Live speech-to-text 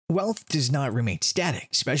Wealth does not remain static,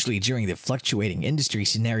 especially during the fluctuating industry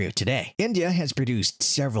scenario today. India has produced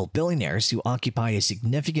several billionaires who occupy a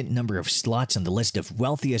significant number of slots on the list of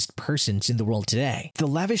wealthiest persons in the world today. The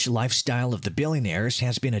lavish lifestyle of the billionaires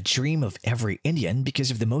has been a dream of every Indian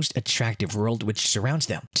because of the most attractive world which surrounds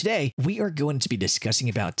them. Today, we are going to be discussing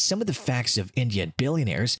about some of the facts of Indian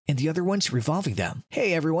billionaires and the other ones revolving them.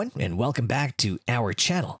 Hey everyone, and welcome back to our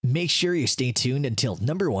channel. Make sure you stay tuned until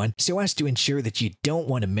number 1 so as to ensure that you don't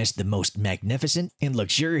want to miss the most magnificent and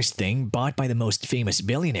luxurious thing bought by the most famous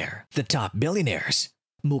billionaire. The top billionaires.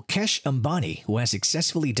 Mukesh Ambani, who has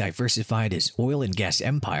successfully diversified his oil and gas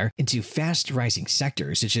empire into fast-rising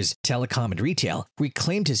sectors such as telecom and retail,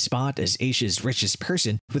 reclaimed his spot as Asia's richest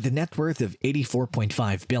person with a net worth of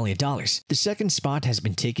 $84.5 billion. The second spot has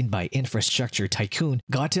been taken by infrastructure tycoon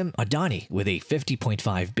Gautam Adani with a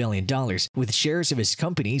 $50.5 billion, with shares of his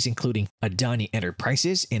companies including Adani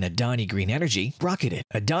Enterprises and Adani Green Energy rocketed.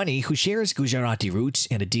 Adani, who shares Gujarati roots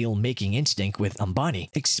and a deal-making instinct with Ambani,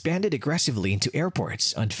 expanded aggressively into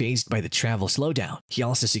airports, unfazed by the travel slowdown. He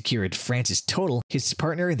also secured Francis Total, his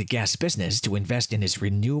partner in the gas business, to invest in his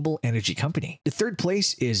renewable energy company. The third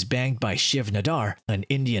place is bagged by Shiv Nadar, an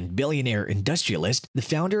Indian billionaire industrialist, the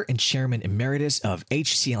founder and chairman emeritus of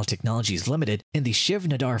HCL Technologies Limited and the Shiv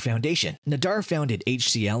Nadar Foundation. Nadar founded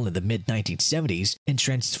HCL in the mid-1970s and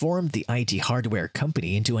transformed the IT hardware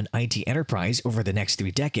company into an IT enterprise over the next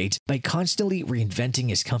 3 decades by constantly reinventing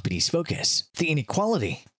his company's focus. The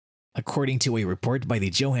inequality. According to a report by the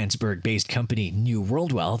Johannesburg-based company New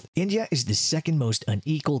World Wealth, India is the second most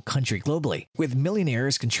unequal country globally, with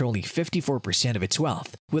millionaires controlling 54% of its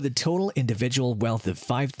wealth. With a total individual wealth of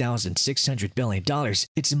 $5,600 billion,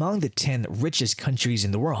 it's among the 10 richest countries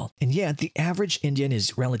in the world, and yet the average Indian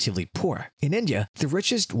is relatively poor. In India, the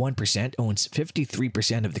richest 1% owns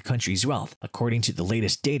 53% of the country's wealth, according to the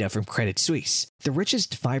latest data from Credit Suisse. The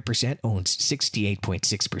richest 5% owns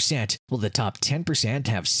 68.6%, while the top 10%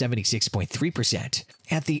 have 76.3%.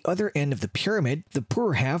 At the other end of the pyramid, the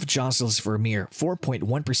poorer half jostles for a mere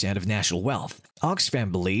 4.1% of national wealth.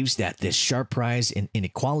 Oxfam believes that this sharp rise in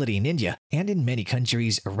inequality in India and in many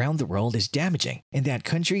countries around the world is damaging, and that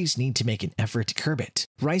countries need to make an effort to curb it.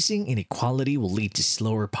 Rising inequality will lead to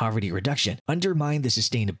slower poverty reduction, undermine the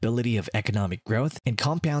sustainability of economic growth, and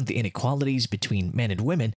compound the inequalities between men and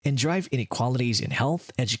women, and drive inequalities in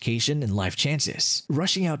health, education, and life chances.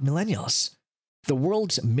 Rushing out millennials. The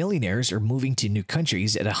world's millionaires are moving to new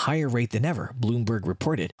countries at a higher rate than ever, Bloomberg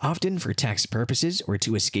reported, often for tax purposes or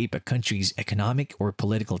to escape a country's economic or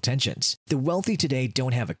political tensions. The wealthy today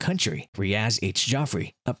don't have a country, Riaz H.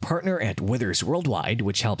 Joffrey, a partner at Withers Worldwide,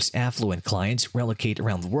 which helps affluent clients relocate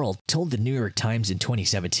around the world, told the New York Times in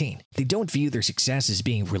 2017. They don't view their success as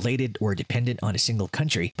being related or dependent on a single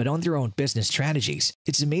country, but on their own business strategies.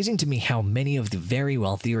 It's amazing to me how many of the very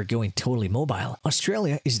wealthy are going totally mobile.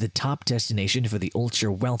 Australia is the top destination for the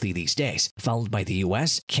ultra-wealthy these days, followed by the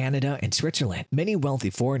US, Canada, and Switzerland. Many wealthy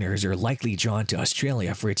foreigners are likely drawn to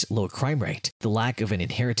Australia for its low crime rate, the lack of an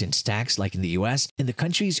inheritance tax like in the US, and the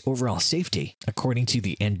country's overall safety, according to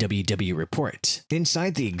the NWW report.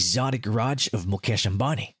 Inside the exotic garage of Mukesh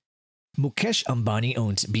Ambani. Mukesh Ambani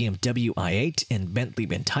owns BMW i8 and Bentley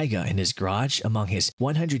Bentayga in his garage among his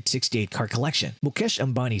 168-car collection. Mukesh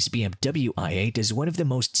Ambani's BMW i8 is one of the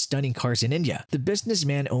most stunning cars in India. The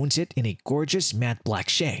businessman owns it in a gorgeous matte black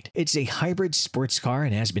shade. It's a hybrid sports car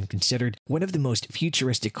and has been considered one of the most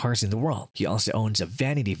futuristic cars in the world. He also owns a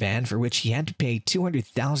vanity van for which he had to pay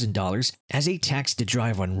 $200,000 as a tax to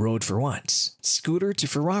drive on road for once. Scooter to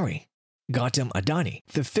Ferrari. Gautam Adani,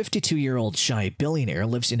 the 52-year-old shy billionaire,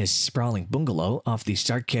 lives in his sprawling bungalow off the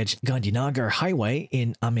Sarkej Gandhinagar Highway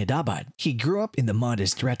in Ahmedabad. He grew up in the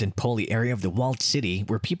modest Ratanpoli area of the walled city,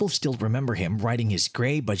 where people still remember him riding his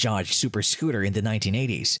gray Bajaj super scooter in the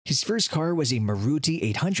 1980s. His first car was a Maruti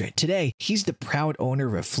 800. Today, he's the proud owner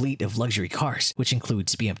of a fleet of luxury cars, which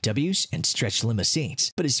includes BMWs and stretch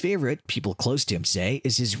limousines. But his favorite, people close to him say,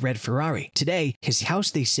 is his red Ferrari. Today, his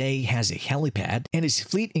house, they say, has a helipad, and his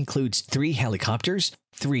fleet includes 3 helicopters,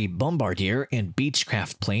 3 Bombardier and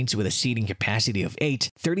Beechcraft planes with a seating capacity of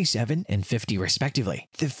 8, 37, and 50 respectively.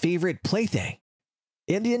 The favorite plaything.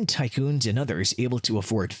 Indian tycoons and others able to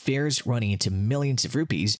afford fares running into millions of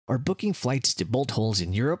rupees are booking flights to bolt holes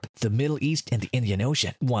in Europe, the Middle East, and the Indian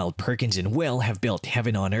Ocean. While Perkins and Will have built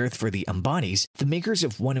heaven on earth for the Ambanis, the makers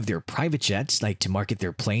of one of their private jets like to market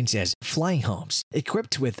their planes as flying homes,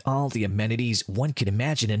 equipped with all the amenities one could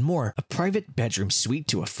imagine and more, a private bedroom suite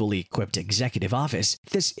to a fully equipped executive office.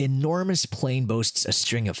 This enormous plane boasts a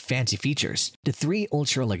string of fancy features. The 3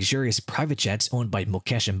 ultra-luxurious private jets owned by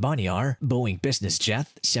Mukesh Ambani are Boeing business jet,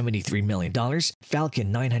 jet, $73 million,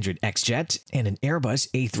 Falcon 900X jet, and an Airbus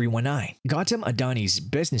A319. Gautam Adani's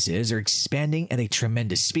businesses are expanding at a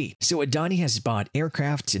tremendous speed, so Adani has bought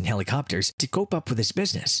aircrafts and helicopters to cope up with his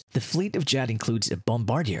business. The fleet of jet includes a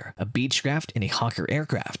Bombardier, a Beechcraft, and a Hawker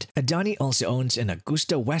aircraft. Adani also owns an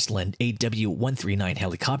Augusta Westland AW139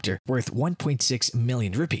 helicopter worth 1.6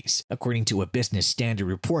 million rupees. According to a Business Standard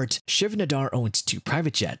report, Shiv Nadar owns 2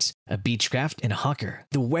 private jets, a Beechcraft and a Hawker.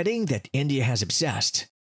 The wedding that India has obsessed.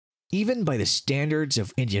 Even by the standards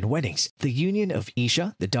of Indian weddings, the union of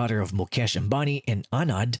Isha, the daughter of Mukesh Ambani, and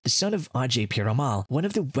Anand, the son of Ajay Piramal, one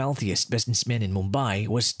of the wealthiest businessmen in Mumbai,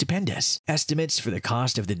 was stupendous. Estimates for the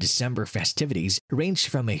cost of the December festivities ranged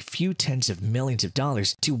from a few tens of millions of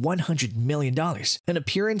dollars to $100 million. An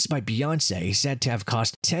appearance by Beyonce is said to have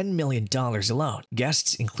cost $10 million alone.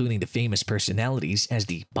 Guests, including the famous personalities as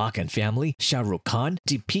the Bachchan family, Shah Rukh Khan,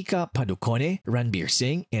 Deepika Padukone, Ranbir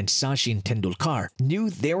Singh, and Sachin Tendulkar, knew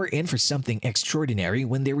they were in for something extraordinary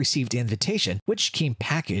when they received the invitation, which came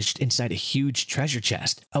packaged inside a huge treasure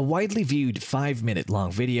chest. A widely viewed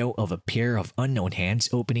 5-minute-long video of a pair of unknown hands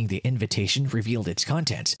opening the invitation revealed its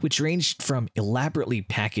contents, which ranged from elaborately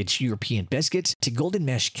packaged European biscuits to golden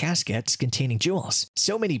mesh caskets containing jewels.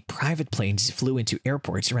 So many private planes flew into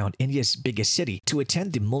airports around India's biggest city to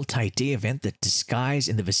attend the multi-day event that the skies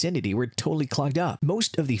in the vicinity were totally clogged up.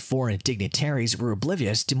 Most of the foreign dignitaries were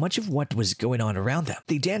oblivious to much of what was going on around them.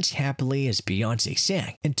 They danced happily as Beyonce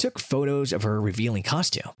sang and took photos of her revealing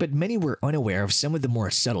costume, but many were unaware of some of the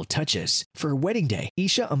more subtle touches. For her wedding day,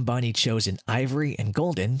 Isha Ambani chose an ivory and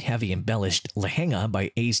golden, heavy embellished lehenga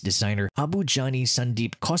by ace designer Abu Jani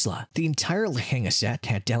Sandeep Khosla. The entire lehenga set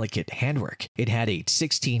had delicate handwork. It had a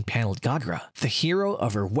 16-paneled gagra. The hero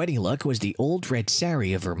of her wedding look was the old red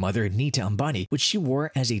sari of her mother Nita Ambani, which she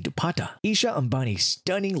wore as a dupatta. Isha Ambani's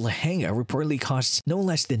stunning lehenga reportedly costs no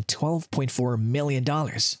less than $12.4 million.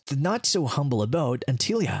 The not-so-humble abode,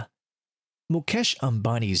 Antilia. Mukesh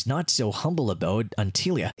Ambani's not-so-humble abode,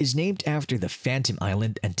 Antilia, is named after the phantom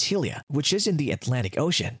island Antilia, which is in the Atlantic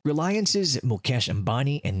Ocean. Reliance's Mukesh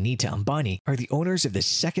Ambani and Nita Ambani are the owners of the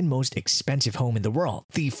second most expensive home in the world.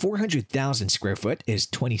 The 400,000 square foot is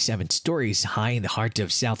 27 stories high in the heart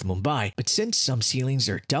of South Mumbai, but since some ceilings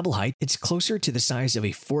are double height, it's closer to the size of a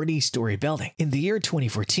 40-story building. In the year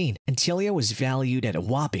 2014, Antilia was valued at a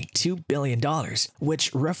whopping $2 billion,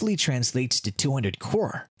 which roughly translates to 200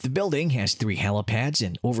 crore. The building has 3 helipads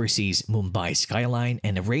and oversees Mumbai skyline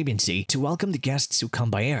and Arabian Sea to welcome the guests who come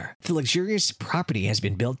by air. The luxurious property has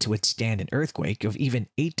been built to withstand an earthquake of even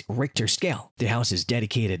 8 Richter scale. The house's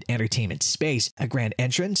dedicated entertainment space, a grand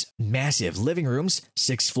entrance, massive living rooms,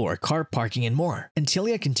 6th-floor car parking, and more.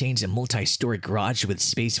 Antilia contains a multi-story garage with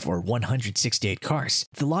space for 168 cars.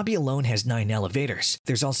 The lobby alone has 9 elevators.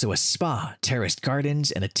 There's also a spa, terraced gardens,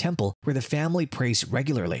 and a temple where the family prays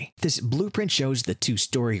regularly. This blueprint shows the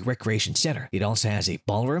 2-story recreation center. It also has a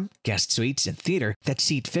ballroom, guest suites, and theater that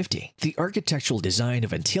seat 50. The architectural design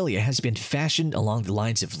of Antilia has been fashioned along the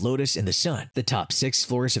lines of Lotus in the Sun. The top 6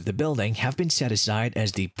 floors of the building have been set aside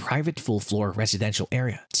as the private full-floor residential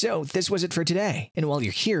area. So this was it for today. And while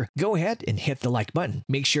you're here, go ahead and hit the like button.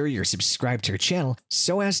 Make sure you're subscribed to our channel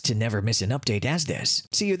so as to never miss an update as this.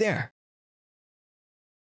 See you there.